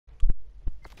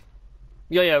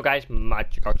Yo guys,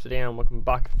 Magicox today and welcome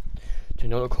back to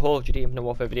another Call of Duty Infinite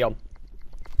Warfare video.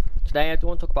 Today I do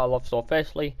want to talk about a lot of stuff.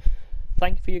 Firstly,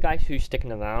 thank you for you guys who's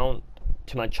sticking around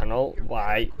to my channel.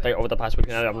 Why, like over the past week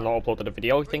I have not uploaded a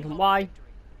video. Thinking why?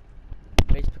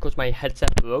 It's because my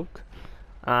headset broke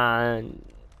and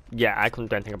yeah, I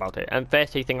couldn't do anything about it. And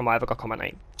firstly, thinking why have I got my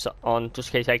name? So on just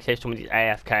in case I say somebody's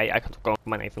AFK, I could go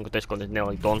my name because this gun is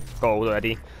nearly done, gold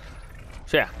already.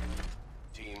 So yeah.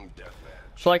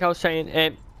 So like I was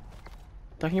saying,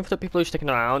 thank you for the people who are sticking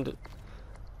around,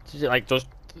 like just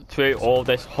through all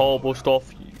this horrible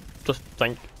stuff. Just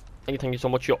thank you so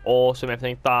much. You're awesome,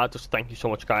 everything like that. Just thank you so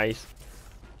much, guys.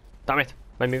 Damn it,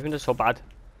 my movement is so bad.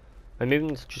 My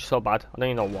movement is just so bad. I don't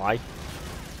even know why.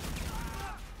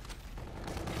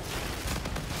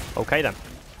 Okay then.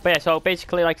 But yeah, so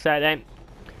basically, like I said,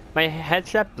 my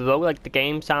headset broke. Like the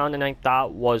game sound and like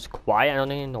that was quiet. I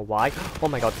don't even know why. Oh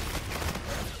my god.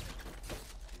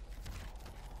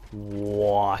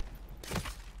 What?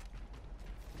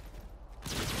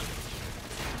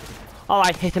 Oh,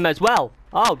 I hit him as well.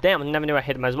 Oh, damn, I never knew I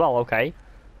hit him as well. Okay.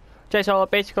 So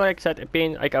basically, like I said, it's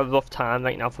been like a rough time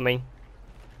right now for me.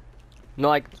 Not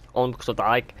like only because of that,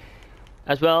 like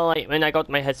as well. Like when I got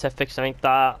my headset fixed and like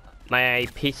that, my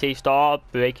PC started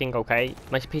breaking. Okay,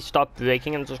 my PC started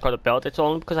breaking and just got it built. It's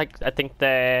only because I think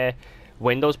the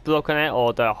Windows broke on it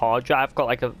or the hard drive got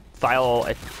like a file,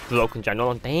 it's broke in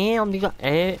general. And damn, these are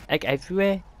like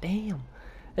everywhere. Damn.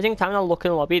 I think time I look in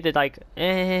the lobby, did like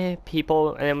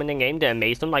people and then when the game they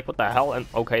amazed them like what the hell. And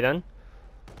okay then.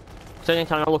 So I think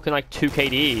time I look in like 2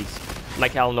 KDs,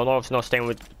 like hell no, obviously not staying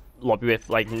with lobby with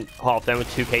like half them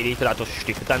with 2 KDs, but that's just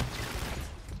stupid then.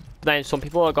 But then some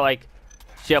people have got like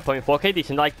 0.4 KDs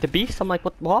and like the beast. I'm like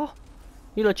what?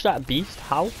 You literally a beast?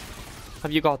 How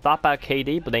have you got that bad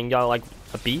KD but then you're like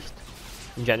a beast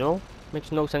in general?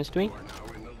 Makes no sense to me.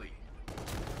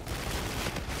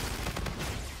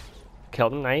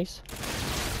 Killed him, nice.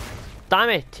 Damn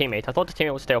it, teammate. I thought the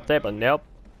teammate would stay up there, but nope.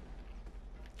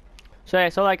 So yeah,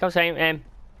 so like I was saying,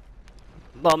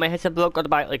 well, my headset broke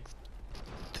about like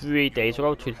 3 days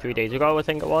ago, 2 to 3 days ago, I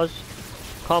think it was.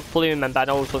 Can't fully remember. I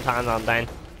know it was sometime around then.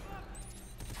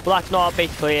 But that's not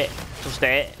basically it. Just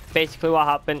it. Basically, what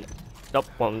happened? Nope,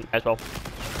 one as well.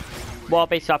 What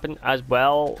basically happened as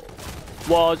well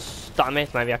was. Damn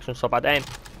it, my reaction's so bad.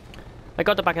 I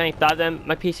got the back and like that.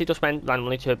 My PC just went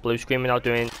randomly to a blue screen without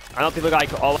doing. I know people are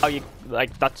like, oh, wow, you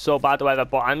like that's so bad or whatever,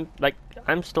 but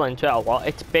I'm still into it a lot.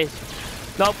 It's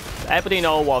based. Nope. Everybody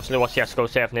knows obviously what CS:GO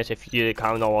surfing is. If you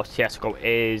can't know what CS:GO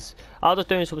is, I was just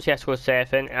doing some CS:GO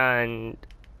surfing and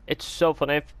it's so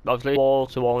funny. Obviously, wall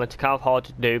to wall, and it's kind of hard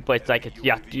to do, but it's like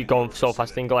you're going so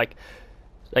fast. And go like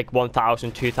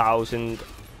 1,000, 2,000.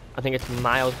 I think it's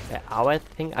miles per hour. I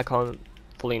think I can't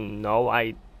fully know.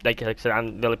 Like I said, I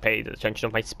haven't really paid attention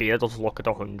to my speed. I just look at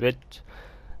 100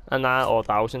 and that or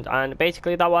 1,000, and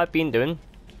basically that's what I've been doing.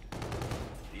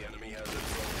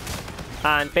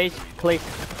 And basically,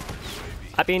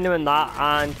 I've been doing that.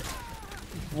 And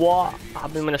what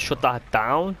happened when I shut that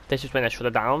down? This is when I shut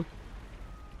it down.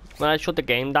 When I shut the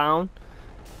game down,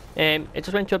 it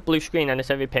just went to a blue screen and it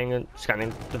said repairing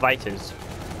scanning devices.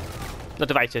 Not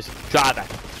devices, driver.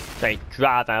 Sorry,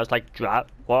 driver. I was like,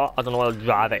 what? I don't know what a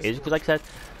driver is because, like I said,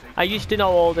 I used to know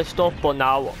all this stuff, but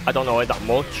now I don't know it that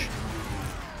much.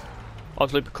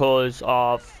 Obviously, because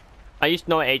of I used to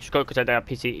know it ages ago because I did a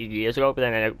PC years ago, but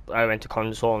then I went to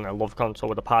console and I love console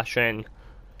with a passion.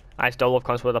 I still love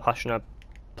console with a passion. I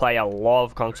play a lot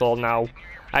of console now.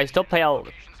 I still play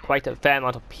quite a fair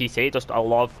amount of PC, just a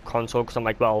lot of console because I'm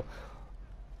like, well,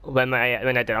 when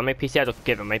I did on my PC, I just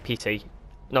give it my PC.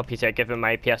 Not PC, I give it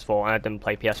my PS4 and I didn't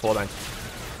play PS4 then.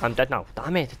 I'm dead now.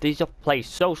 Damn it, these just play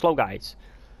so slow, guys.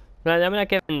 And then when I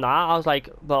give it that, I was like,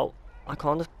 well, I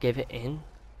can't just give it in.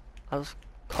 I just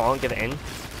can't give it in.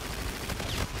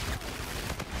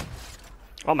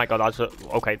 Oh my god, that was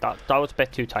okay. That was a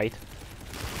bit too tight.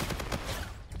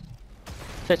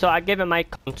 So I give it my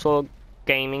console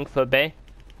gaming for a bit,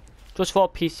 just for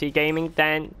PC gaming.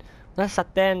 Then when I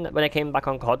sat there, and when I came back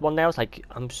on COD one day, I was like,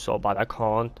 I'm so bad. I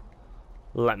can't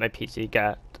let my PC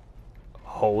get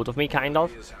hold of me. Kind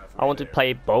of. I want to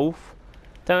play both.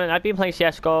 Then I've been playing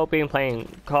CS:GO, been playing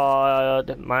COD,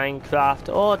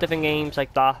 Minecraft, all different games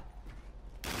like that.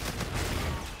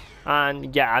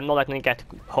 And yeah, I'm not letting it get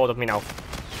hold of me now.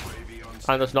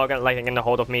 I'm just not letting it get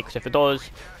hold of me because if it does,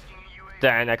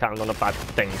 then I can't run a bad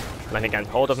thing. Letting it get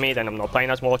hold of me, then I'm not playing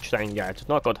as much. Then yeah, it's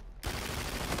not good.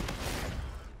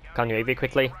 Can you AV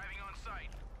quickly?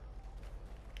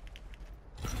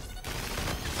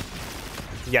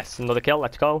 Yes, another kill.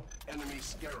 Let's go.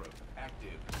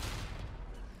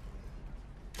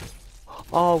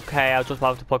 Okay, I was just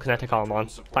about to put kinetic armor on.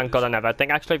 Thank God I never. I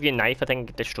think actually if you knife, I think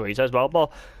it destroys it as well. But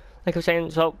like I was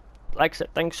saying, so like I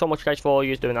said, thanks so much guys for all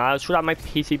you doing that. I should have my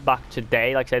PC back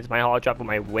today. Like I said, it's my hard drive with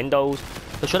my Windows.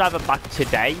 I should have it back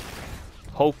today.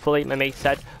 Hopefully, my mate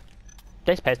said.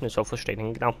 This person is so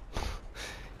frustrating now.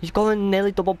 He's going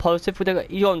nearly double positive with a.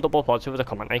 He's going double positive with a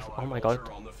combat knife. Oh my God.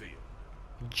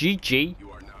 GG.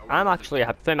 I'm actually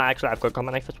happy for him. I actually have good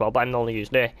combat knife as well, but I'm only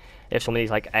using it if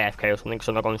somebody's like AFK or something,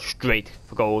 so I'm not going straight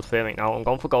for gold for him right now. I'm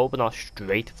going for gold, but not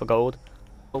straight for gold.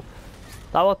 So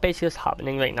that what basically is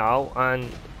happening right now,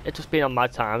 and it's just been on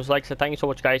mad times. Like I said, thank you so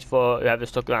much guys for whoever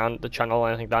stuck around the channel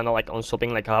and anything like that, not like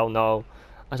unsubbing, like hell no.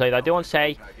 As I do want to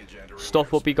say,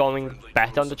 stuff will be going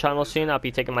better on the channel soon. I'll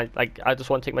be taking my, like, I just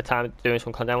want to take my time doing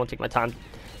some content. I want to take my time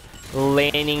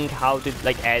learning how to,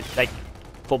 like, edit, like,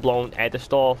 full-blown edit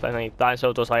stuff and like that,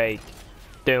 so just like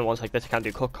doing ones like this I can't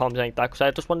do cut comms and like that, because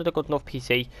I just wanted a good enough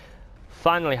PC.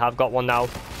 Finally have got one now.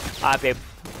 I'll be able,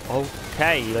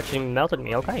 okay, you literally melted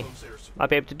me, okay. I'll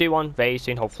be able to do one very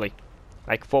soon, hopefully.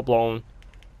 Like full-blown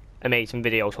amazing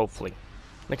videos, hopefully.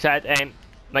 Like I said,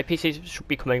 my PC should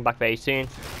be coming back very soon.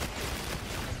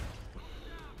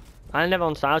 I never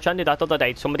understand, I was trying to do that the other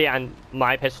day, somebody and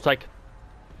my PC was like,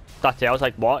 that's it. I was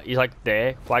like, what? He's like,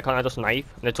 there. Why can't I just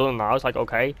knife? And it doesn't matter. I was like,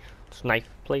 okay, just knife,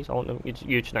 please. I want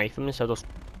you to knife him instead of just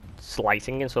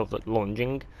slicing instead of like,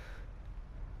 lunging.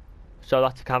 So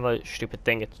that's kind of a stupid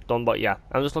thing it's done. But yeah,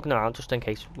 I'm just looking around just in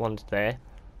case one's there,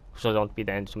 so I don't be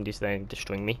there and somebody's there and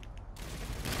destroying me.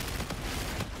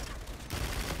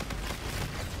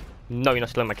 No, you're not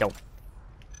stealing my kill.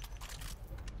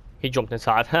 He jumped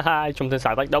inside. Haha, he jumped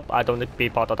inside. Like, nope, I don't need to be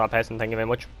part of that person. Thank you very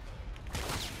much.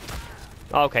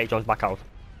 Okay, John's back out.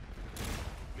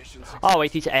 Oh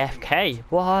wait, he's AFK.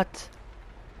 What?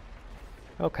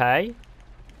 Okay.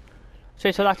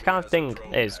 So that kind of thing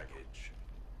is.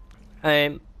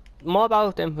 More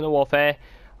about Infinite Warfare.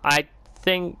 I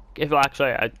think if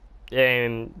actually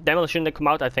Demolition did come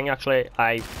out, I think actually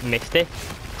I missed it.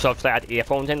 So obviously I had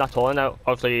earphones in, that's all. And I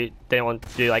obviously didn't want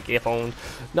to do like earphones.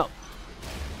 No.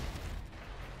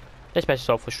 This is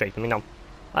so frustrating me now.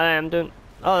 I am doing.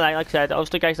 Alright, like I said,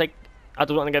 obviously guys, like, I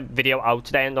just want to get a video out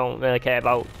today and don't really care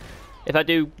about if I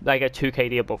do like a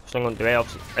 2KD above, so I'm going to do it.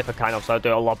 Obviously, if I can, obviously I'll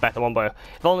do a lot better one, but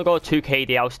if I only go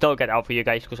 2KD, I'll still get it out for you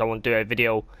guys because I want to do a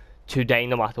video today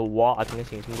no matter what. I think I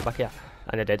seen something back here,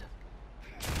 and I did.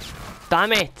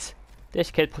 Damn it! This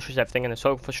kid pushes everything and it's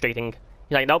so frustrating.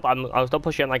 He's like, nope, I'll still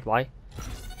push you. I'm like, why?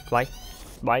 Why?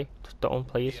 Why? Just don't,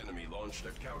 please.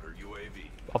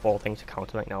 Of all things to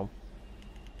counter right now.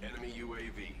 Enemy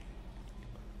UAV.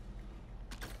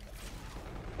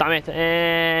 Damn it,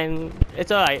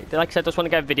 it's alright. Like I said, I just want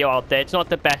to get a video out there. It's not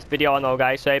the best video I know,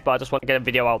 guys, but I just want to get a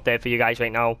video out there for you guys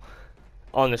right now.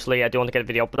 Honestly, I do want to get a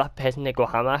video, but that person, Nico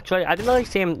Hammer, actually, I didn't really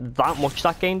see him that much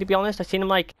that game, to be honest. I seen him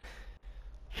like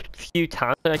a few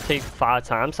times, like say 5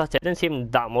 times. That's it. I didn't see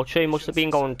him that much, so he must have been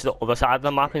going to the other side of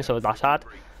the map instead of that side.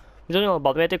 It doesn't really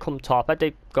bother me. I did come top. I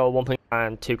did go 1.9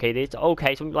 2KD. It's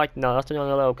okay. So I'm like, no, that's not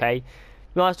really okay. You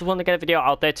know, I just want to get a video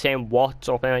out there saying what,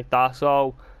 something like that.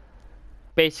 So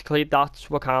basically, that's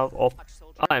what kind of up.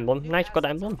 Oh, emblem. Nice, good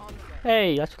emblem.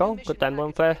 Hey, let's go. Good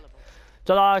emblem for.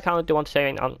 So that I kind of do want to say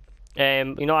right now.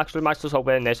 You know, actually, might just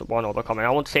open this one other comment.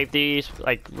 I want to save these.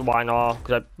 Like, why not?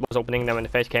 Because I was opening them when they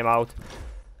first came out,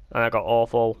 and I got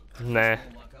awful. Nah.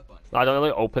 I don't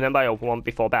really open them, but I open one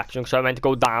before the action, so I meant to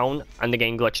go down and the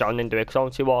game glitched out and didn't do it, because I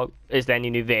want to see what is there any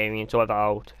new variants or whatever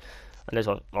out, and there's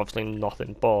obviously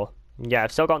nothing, but yeah,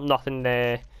 I've still got nothing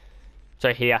there,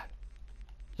 so here,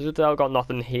 still got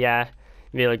nothing here,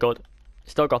 really good,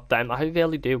 still got them. I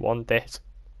really do want this,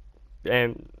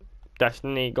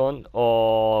 Destiny gun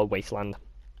or Wasteland,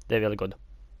 they're really good,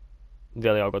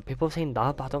 really are good. People are saying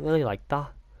that, but I don't really like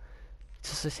that. It's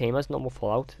just the same as normal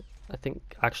Fallout. I think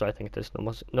it is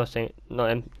normal, not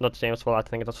the same as Fallout. I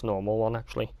think that's a normal one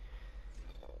actually.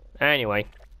 Anyway,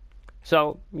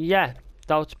 so yeah,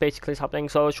 that's basically what's happening.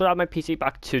 So I should have my PC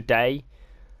back today,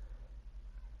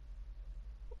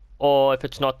 or if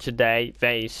it's not today,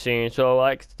 very soon. So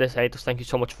like they say, just thank you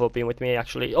so much for being with me.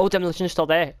 Actually, oh, Demolition is still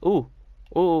there. Ooh.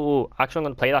 Actually, I'm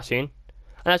gonna play that soon.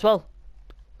 And as well,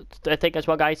 I think as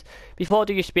well, guys, before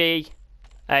there used to be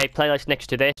a playlist next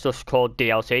to this, just called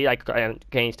DLC, like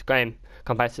against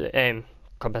competitive,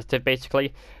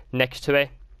 basically next to it,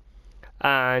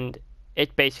 and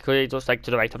it's basically just like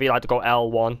to the right of you, like to go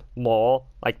L1 more,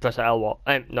 like press L1,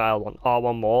 not L1,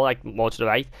 R1 more, like more to the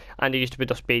right, and it used to be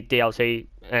just be DLC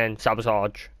and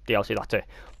Sabotage DLC, that's it.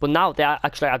 But now they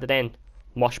actually added in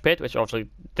Mosh Pit, which are obviously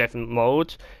different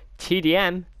modes,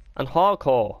 TDM and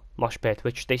Hardcore Mosh Pit,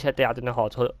 which they said they added in a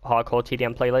hardcore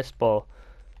TDM playlist, but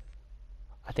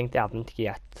I think they haven't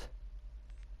yet.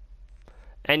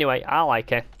 Anyway, I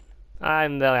like it.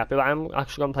 I'm really happy. I'm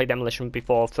actually going to play Demolition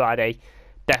before Friday.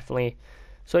 Definitely.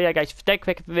 So yeah guys, stay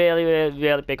quick, really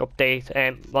big update.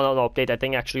 Well, not an update, I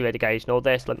think actually you guys know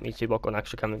this. Let me see what gun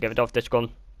actually can give it off this gun.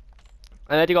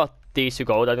 I already got these two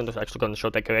gold. I think I'm actually going to show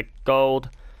the correct gold.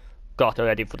 Got it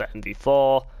ready for the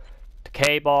MV4. The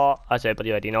K-bar, as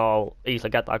everybody already know, easily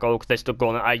get that gold because this is the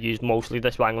gun I use mostly.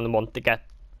 This is why I'm going to want to get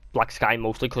Black Sky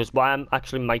mostly, because what I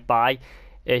actually might buy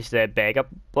is the Burger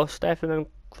Buster, if I remember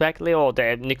correctly, or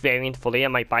the Nick variant fully. I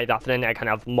might buy that, and then I can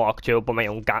have Mark II, but my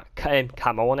own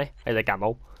camo on it. The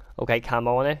camo. Okay,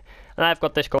 camo on it. And I've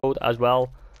got this gold as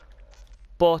well.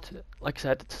 But, like I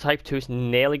said, the Type 2 is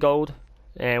nearly gold.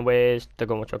 And where's the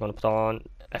gun which I'm going to put on?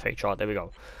 FHR, there we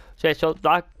go. So, yeah, so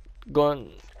that gun,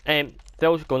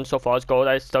 those guns so far is gold.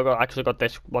 I still actually got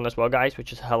this one as well, guys,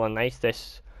 which is hella nice.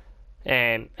 This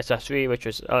accessory, which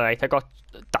was alright. I got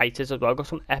Dices as well. I got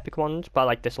some epic ones, but I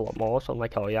like this a lot more, so I'm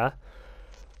like, oh yeah.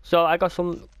 So I got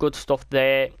some good stuff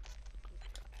there,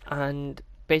 and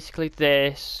basically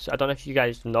this, I don't know if you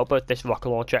guys know, but this rocket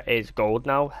launcher is gold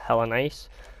now, hella nice.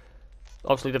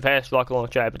 Obviously the first rocket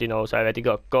launcher everybody knows I already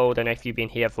got gold, and if you've been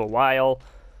here for a while,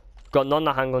 got none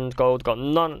of the handguns gold, got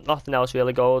nothing else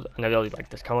really gold, and I really like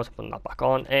this camera, so I'm putting that back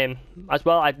on. As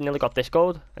well, I nearly got this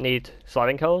gold. I need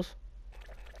sliding kills.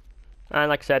 And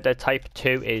like I said, the Type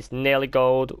 2 is nearly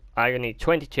gold. I need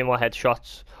 22 more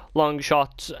headshots, long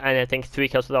shots, and I think 3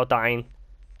 kills without dying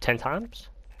 10 times.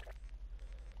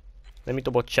 Let me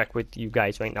double check with you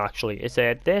guys right now actually. Is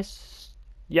it this?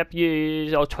 Yep,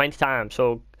 20 times.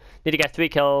 So need to get 3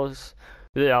 kills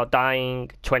without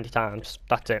dying 20 times.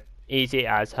 That's it. Easy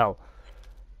as hell.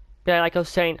 But yeah, like I was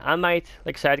saying, I might,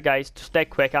 like I said guys, to stay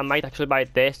quick, I might actually buy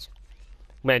this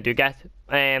when I do get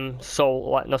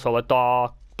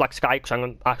Dark Black Sky, because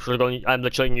I'm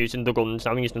literally using the guns.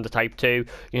 I'm using the Type 2,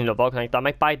 using the Vulcan. I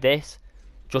might buy this,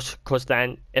 just because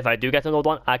then if I do get another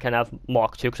one, I can have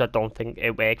Mark II, because I don't think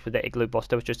it works with the Igloo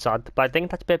Buster, which is sad. But I think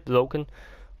that's a bit broken,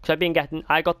 because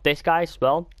I got this guy as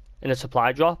well in a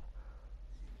supply drop,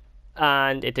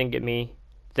 and it didn't give me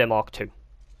the Mark II.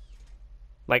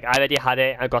 Like I already had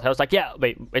it, I got it. I was like, yeah,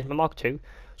 wait, where's my Mark II?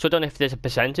 So I don't know if there's a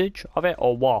percentage of it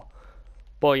or what.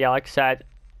 But yeah, like I said,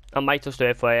 I might just do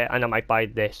it for it, and I might buy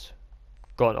this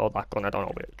gun or that gun, I don't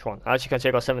know which one. As you can see,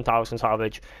 I got 7,000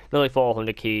 salvage, nearly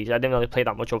 400 keys. I didn't really play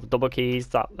that much over double keys.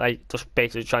 That I just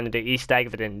basically trying to do Easter egg.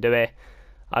 If I didn't do it,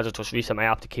 I just reset my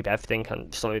app to keep everything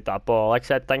and stuff like that. But like I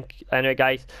said, anyway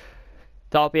guys,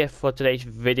 that'll be it for today's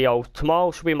video.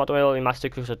 Tomorrow should be Modern Warfare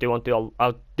Remastered, because I do want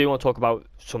to talk about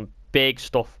some big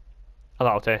stuff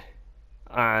about it.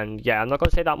 And yeah, I'm not going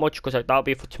to say that much, because that'll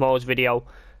be for tomorrow's video.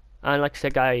 And like I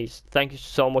said guys, thank you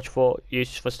so much for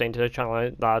staying to the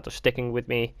channel, just sticking with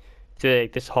me through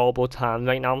this horrible time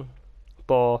right now.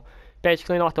 But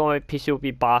basically not, the PC will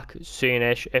be back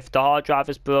soonish. If the hard drive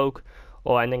is broke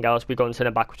or anything else, we're going to send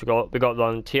it back, which we got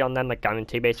warranty on them, like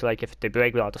guarantee basically. Like if they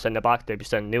break, we'll have to send it back. They'll be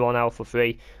sending a new one out for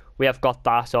free. We have got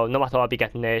that, so no matter what, I'll be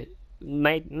getting it.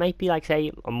 Might be like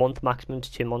say a month maximum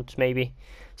to 2 months maybe.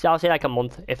 So I'll say like a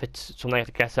month if it's something I have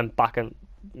to get sent back, and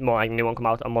more like a new one come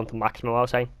out, a month maximum I'll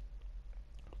say.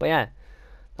 But yeah,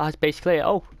 that's basically it.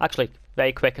 Oh, actually,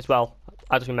 very quick as well,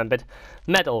 I just remembered.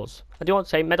 Medals. I do want to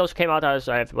say, medals came out, as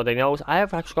everybody knows. I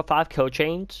have actually got 5 kill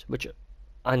chains, which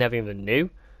I never even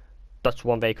knew. That's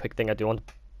one very quick thing I do want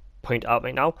to point out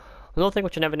right now. Another thing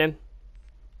which I never knew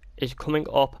is coming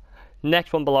up,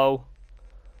 next one below.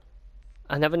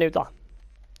 I never knew that.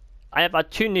 I have had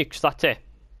 2 nukes, that's it.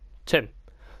 2.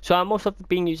 So I must have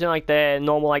been using like the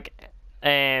normal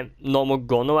normal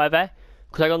gun or whatever,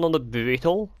 because I got another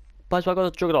brutal. But as well, I got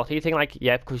a Juggernaut. You think like,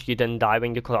 yeah, because you didn't die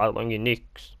when you cut out one of your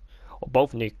nukes, or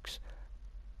both nukes.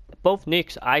 Both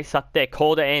nukes, I sat there,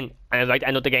 called it in, and I was like,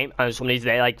 end of the game, and somebody's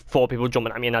there, like 4 people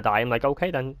jumping at me, and I die. I'm like, okay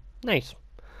then, nice.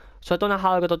 So I don't know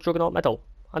how I got a Juggernaut medal.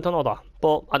 I don't know that,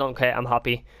 but I don't care. I'm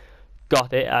happy.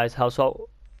 Got it as hell. So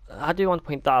I do want to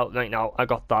point that out right now. I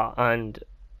got that, and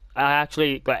I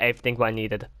actually got everything what I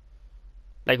needed.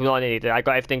 Like what I needed. I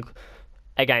got everything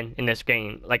again in this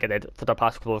game, like I did for the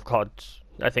past couple of CODs.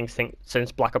 I think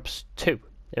since Black Ops 2, if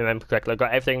I remember correctly. I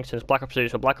got everything since Black Ops 2.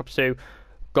 So Black Ops 2,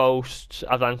 Ghosts,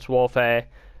 Advanced Warfare,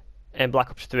 and Black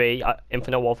Ops 3,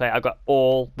 Infinite Warfare. I got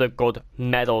all the good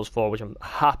medals for, which I'm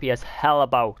happy as hell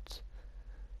about.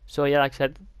 So yeah, like I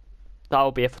said,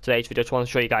 that'll be it for today's video. Just want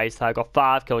to show you guys that I got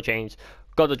 5 kill chains,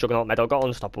 got the Juggernaut medal, got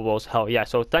Unstoppables. Hell yeah.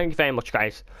 So thank you very much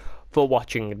guys for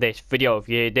watching this video. If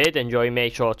you did enjoy,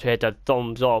 make sure to hit the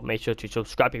thumbs up, make sure to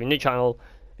subscribe if you're new channel,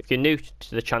 if you're new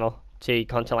to the channel, to see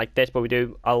content like this. But we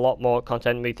do a lot more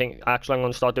content. We think actually I'm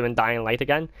going to start doing Dying Light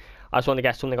again. I just want to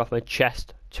get something off my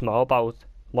chest tomorrow about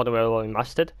Modern Warfare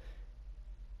Remastered.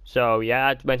 So yeah,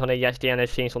 I went on it yesterday and I've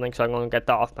seen something, so I'm going to get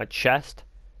that off my chest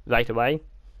right away.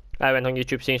 I went on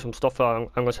YouTube seeing some stuff, so I'm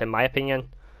going to say my opinion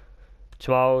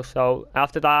tomorrow. So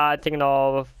after that,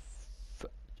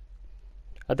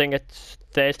 I think it's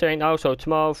Thursday right now, so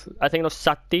tomorrow, I think it's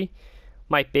Saturday,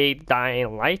 might be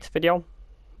Dying Light video.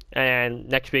 And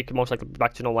next week, most likely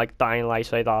back to like Dying Light,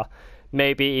 so either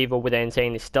maybe either within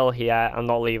saying it's still here, I'm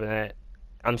not leaving it,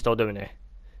 I'm still doing it.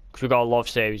 Because we've got a love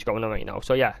series going on right now,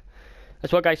 so yeah.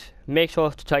 As well, guys, make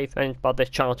sure to tell your friends about this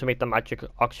channel to make the Magic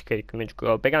Oxycade community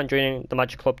grow bigger and joining the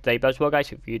Magic Club today. But as well,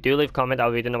 guys, if you do leave a comment,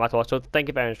 I'll read it no matter what. So thank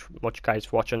you very much, guys,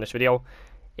 for watching this video.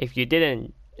 If you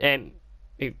didn't, if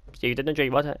you did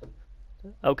enjoy, was it?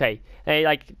 Okay. Hey,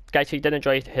 like, guys, if you did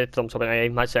enjoy, hit thumbs up, and I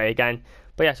might say it again.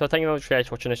 But yeah, so thank you very much, guys,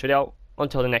 for watching this video.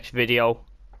 Until the next video,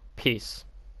 peace.